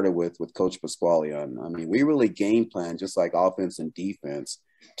started with Coach Pasquale. I mean, we really game plan, just like offense and defense,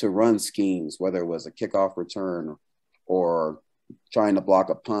 to run schemes, whether it was a kickoff return or trying to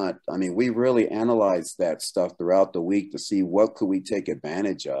block a punt. I mean, we really analyzed that stuff throughout the week to see what could we take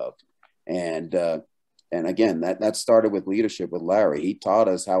advantage of. And again, that started with leadership with Larry. He taught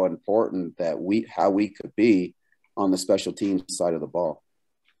us how important how we could be on the special teams side of the ball.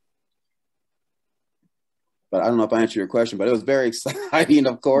 But I don't know if I answered your question, but it was very exciting,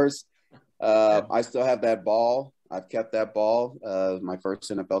 of course. I still have that ball. I've kept that ball, my first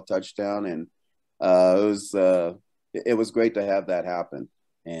NFL touchdown. And it was great to have that happen.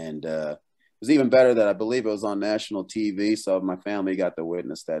 And it was even better that I believe it was on national TV. So my family got to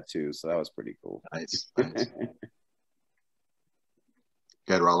witness that too. So that was pretty cool. Nice.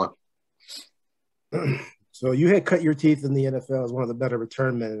 Good, Rollo. So you had cut your teeth in the NFL as one of the better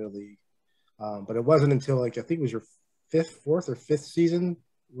return men in the league. But it wasn't until I think it was your fourth or fifth season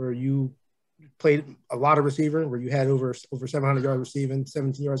where you played a lot of receiver, where you had over 700 yards receiving,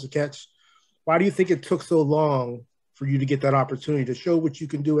 17 yards a catch. Why do you think it took so long for you to get that opportunity to show what you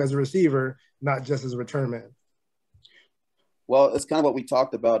can do as a receiver, not just as a return man? Well, it's kind of what we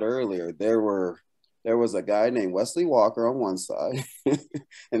talked about earlier. There was a guy named Wesley Walker on one side,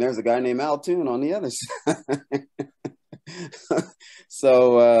 and there's a guy named Al Toon on the other side.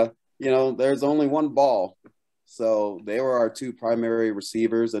 So, there's only one ball. So they were our two primary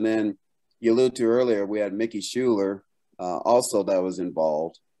receivers. And then you alluded to earlier, we had Mickey Schuler also that was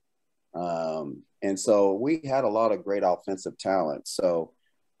involved. And so we had a lot of great offensive talent. So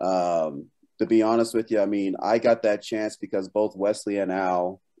to be honest with you, I mean, I got that chance because both Wesley and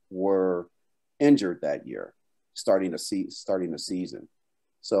Al were injured that year, starting the season.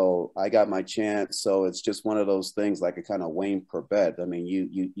 So I got my chance. So it's just one of those things like a kind of Wayne Corbett. I mean,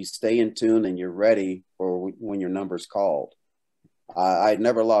 you stay in tune and you're ready for when your number's called. I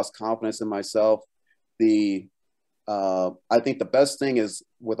never lost confidence in myself. I think the best thing is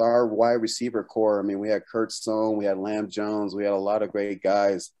with our wide receiver core. I mean, we had Kurt Sohn, we had Lamb Jones, we had a lot of great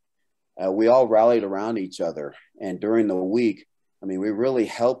guys. We all rallied around each other. And during the week, I mean, we really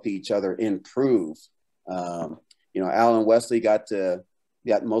helped each other improve. Al and Wesley got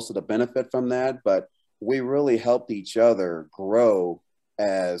most of the benefit from that, but we really helped each other grow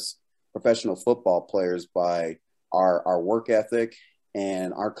as professional football players by our work ethic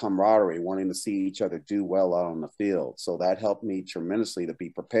and our camaraderie, wanting to see each other do well out on the field. So that helped me tremendously to be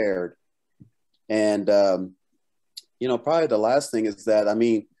prepared. And, probably the last thing is that, I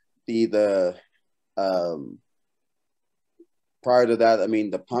mean, prior to that, I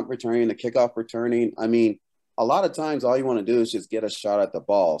mean, the punt returning, the kickoff returning, I mean, a lot of times all you want to do is just get a shot at the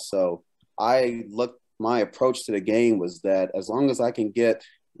ball. So my approach to the game was that as long as I can get,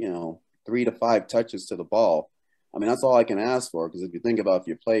 3 to 5 touches to the ball, I mean, that's all I can ask for. Because if you think about if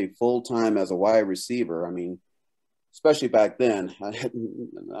you play full time as a wide receiver, I mean, especially back then, I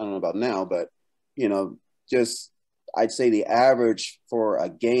don't know about now, but, I'd say the average for a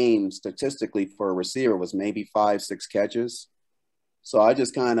game statistically for a receiver was maybe 5-6 catches. So I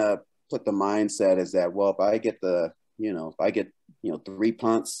just kind of put the mindset is that, well, if I get 3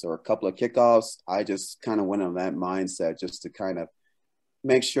 punts or a couple of kickoffs, I just kind of went on that mindset just to kind of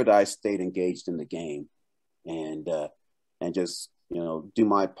make sure that I stayed engaged in the game and just, do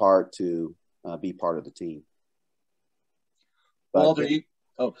my part to be part of the team. Walter,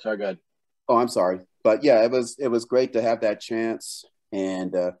 sorry, go ahead. Oh, I'm sorry. But yeah, it was great to have that chance.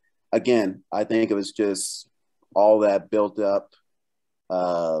 And again, I think it was just all that built up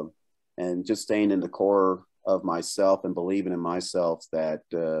and just staying in the core of myself and believing in myself that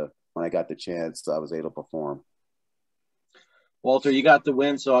when I got the chance, I was able to perform. Walter, you got the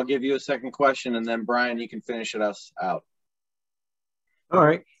win, so I'll give you a second question, and then Brian, you can finish us out. All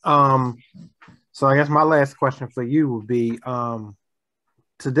right. So I guess my last question for you would be,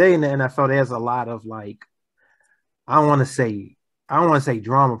 today in the NFL, there's a lot of I don't want to say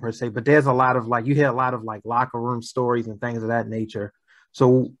drama per se, but there's a lot of you hear a lot of locker room stories and things of that nature.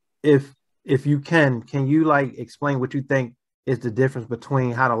 So if you can you explain what you think is the difference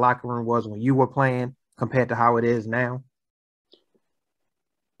between how the locker room was when you were playing compared to how it is now?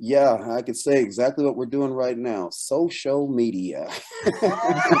 Yeah, I could say exactly what we're doing right now. Social media.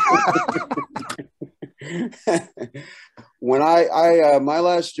 When I my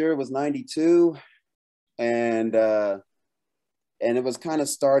last year was 92 and it was kind of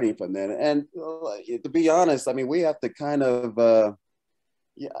starting from then. And to be honest, I mean, we have to kind of,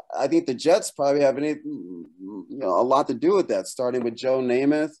 I think the Jets probably have a lot to do with that, starting with Joe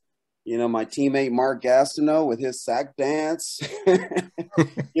Namath, my teammate Mark Gastineau with his sack dance,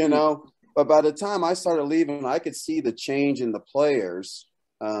 But by the time I started leaving, I could see the change in the players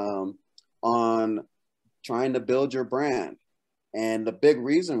on trying to build your brand. And the big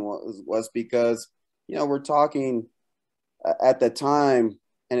reason was because, we're talking at the time,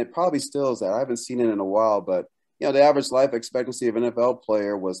 and it probably still is that. I haven't seen it in a while, but, the average life expectancy of an NFL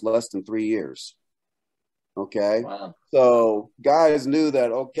player was less than 3 years. Okay. Wow. So guys knew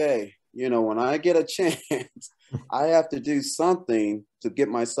that, okay, when I get a chance, I have to do something to get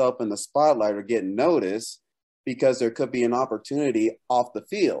myself in the spotlight or get noticed, because there could be an opportunity off the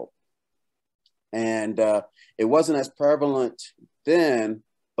field. And it wasn't as prevalent then,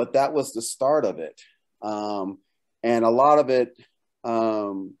 but that was the start of it. And a lot of it,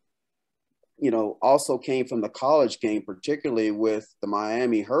 also came from the college game, particularly with the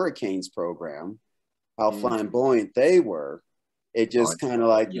Miami Hurricanes program, how flamboyant they were. It just kind of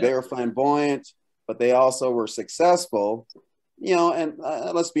like they were flamboyant, but they also were successful, and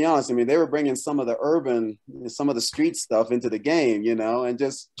let's be honest. I mean, they were bringing some of the street stuff into the game, and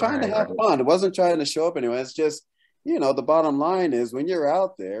just trying to have fun. It wasn't trying to show up anyway. It's just, the bottom line is when you're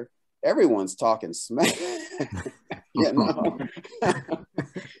out there, everyone's talking smack.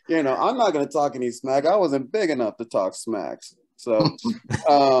 I'm not going to talk any smack. I wasn't big enough to talk smacks. So,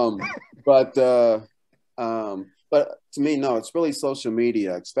 but to me, no, it's really social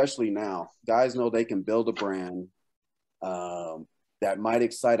media, especially now. Guys know they can build a brand that might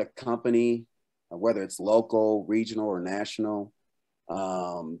excite a company, whether it's local, regional, or national.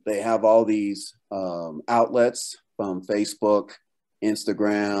 They have all these outlets from Facebook,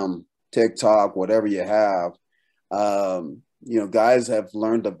 Instagram, TikTok, whatever you have. Guys have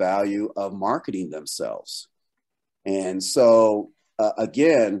learned the value of marketing themselves. And so,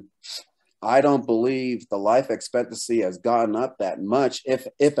 again, I don't believe the life expectancy has gone up that much, if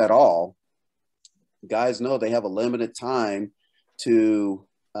at all. Guys know they have a limited time to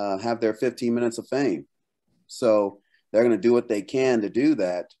have their 15 minutes of fame. So they're going to do what they can to do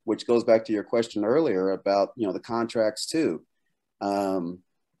that, which goes back to your question earlier about, the contracts too.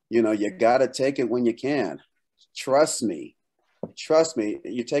 You got to take it when you can. Trust me.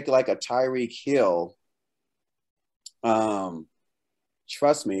 You take like a Tyreek Hill.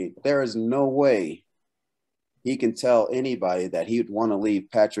 Trust me, there is no way he can tell anybody that he would want to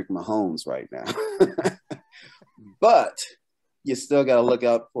leave Patrick Mahomes right now. But you still got to look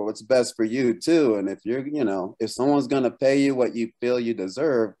out for what's best for you too. And if you're, if someone's going to pay you what you feel you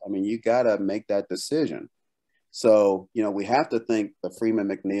deserve, I mean, you got to make that decision. So, we have to thank the Freeman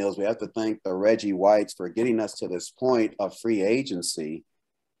McNeils. We have to thank the Reggie Whites for getting us to this point of free agency.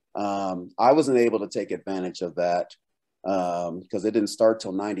 I wasn't able to take advantage of that because it didn't start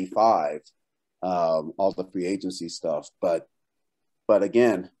till 95, all the free agency stuff. But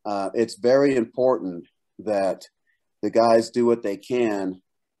again, it's very important that the guys do what they can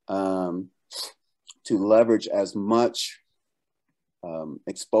to leverage as much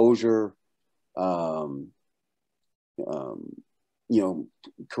exposure,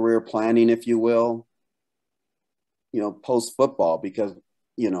 career planning, if you will, post football, because,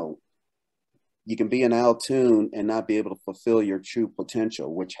 you can be an Altoon and not be able to fulfill your true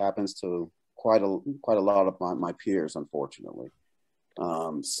potential, which happens to quite a lot of my peers, unfortunately.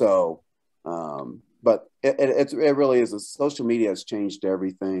 But it really is. Social media has changed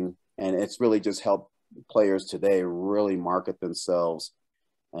everything, and it's really just helped players today really market themselves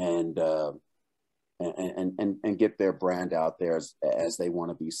and get their brand out there as they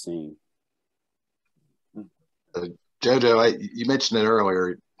want to be seen. Jojo, you mentioned it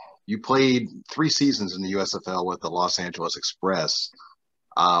earlier. You played 3 seasons in the USFL with the Los Angeles Express.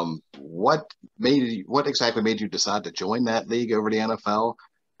 What exactly made you decide to join that league over the NFL?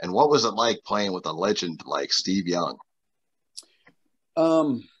 And what was it like playing with a legend like Steve Young?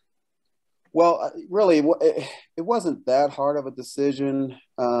 Well, really, it wasn't that hard of a decision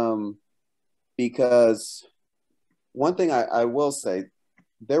because one thing I will say,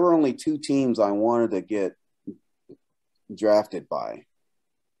 there were only 2 teams I wanted to get drafted by.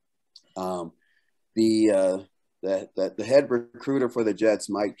 The head recruiter for the Jets,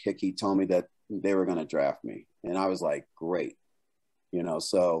 Mike Hickey, told me that they were going to draft me, and I was like, great,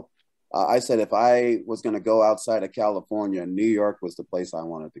 So I said if I was going to go outside of California, New York was the place I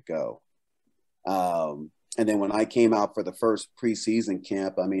wanted to go. And then when I came out for the first preseason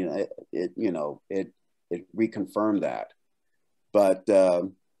camp, I mean, it reconfirmed that. But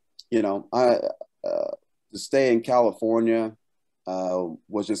to stay in California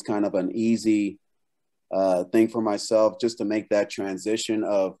was just kind of an easy thing for myself, just to make that transition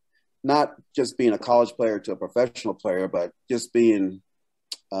of not just being a college player to a professional player, but just being,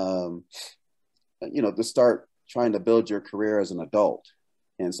 to start trying to build your career as an adult.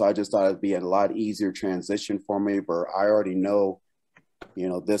 And so I just thought it'd be a lot easier transition for me, where I already know,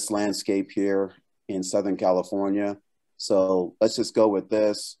 this landscape here in Southern California. So let's just go with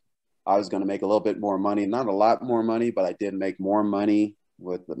this. I was going to make a little bit more money, not a lot more money, but I did make more money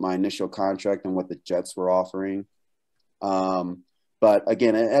with my initial contract than what the Jets were offering. But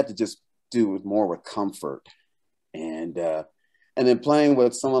again, it had to just do more with comfort. And then playing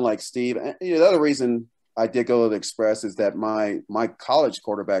with someone like Steve, the other reason I did go to the Express is that my college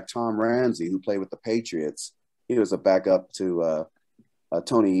quarterback, Tom Ramsey, who played with the Patriots, he was a backup to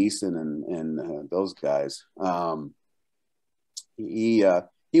Tony Easton and those guys.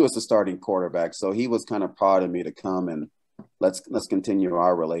 He was the starting quarterback, so he was kind of proud of me to come and let's continue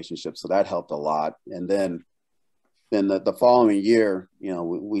our relationship. So that helped a lot. And then the following year,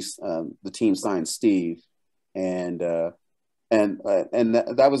 we the team signed Steve, and that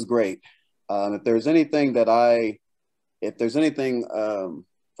was great. If there's anything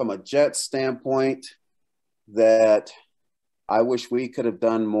from a Jets standpoint that I wish we could have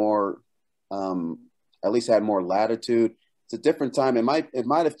done more, at least had more latitude. It's a different time. It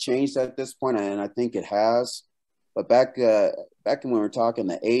might have changed at this point, and I think it has. But back when we were talking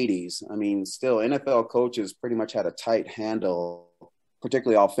the 80s, I mean, still NFL coaches pretty much had a tight handle,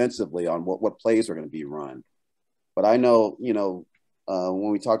 particularly offensively, on what plays were going to be run. But I know,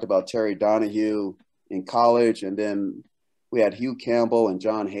 when we talked about Terry Donahue in college, and then we had Hugh Campbell and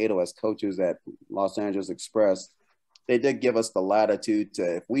John Hadle as coaches at Los Angeles Express, they did give us the latitude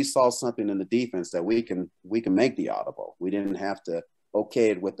to, if we saw something in the defense, that we can make the audible. We didn't have to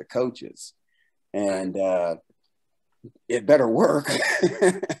okay it with the coaches. And it better work.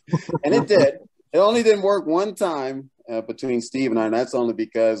 And it did. It only didn't work one time between Steve and I, and that's only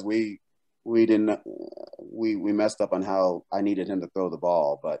because we messed up on how I needed him to throw the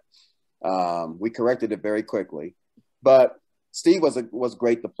ball, but we corrected it very quickly. But Steve was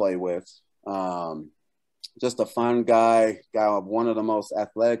great to play with. Just a fun guy, one of the most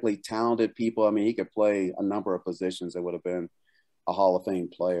athletically talented people. I mean, he could play a number of positions that would have been a Hall of Fame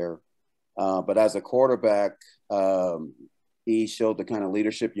player. But as a quarterback, he showed the kind of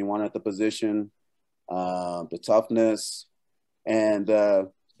leadership you want at the position, the toughness, and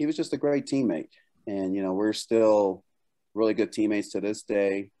he was just a great teammate. And, we're still really good teammates to this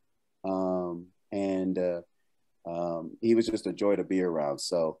day. He was just a joy to be around.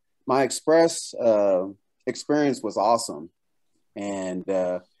 So my Express experience was awesome. And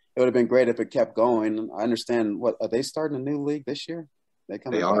it would have been great if it kept going. I understand, are they starting a new league this year? They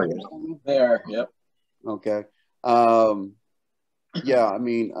are. They are. Yep. Okay. Yeah. I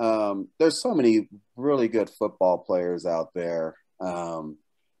mean, there's so many really good football players out there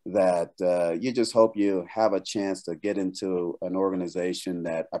that you just hope you have a chance to get into an organization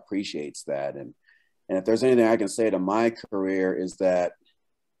that appreciates that. And if there's anything I can say to my career is that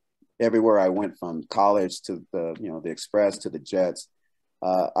everywhere I went, from college to the Express to the Jets,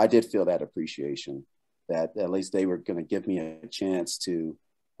 I did feel that appreciation, that at least they were going to give me a chance to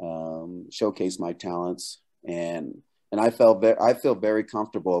showcase my talents. And I feel very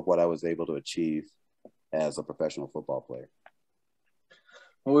comfortable with what I was able to achieve as a professional football player.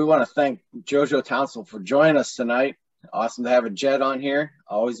 Well, we want to thank Jojo Townsell for joining us tonight. Awesome to have a Jet on here.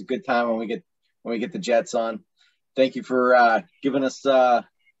 Always a good time when we get the Jets on. Thank you for giving us a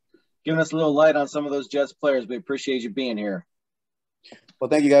little light on some of those Jets players. We appreciate you being here. Well,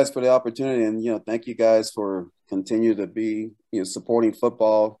 thank you guys for the opportunity, and thank you guys for continue to be supporting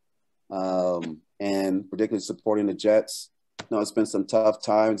football, and particularly supporting the Jets. It's been some tough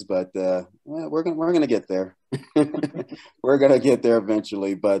times, but we're gonna get there. We're gonna get there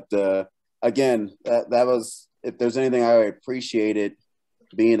eventually. But again, that was, if there's anything I appreciated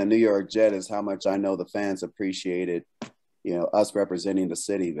being a New York Jet, is how much I know the fans appreciated us representing the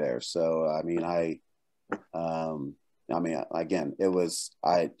city there. So again, it was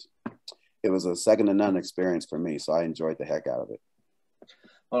a second to none experience for me. So I enjoyed the heck out of it.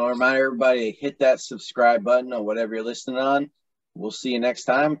 Well, I'll remind everybody, hit that subscribe button on whatever you're listening on. We'll see you next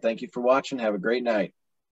time. Thank you for watching. Have a great night.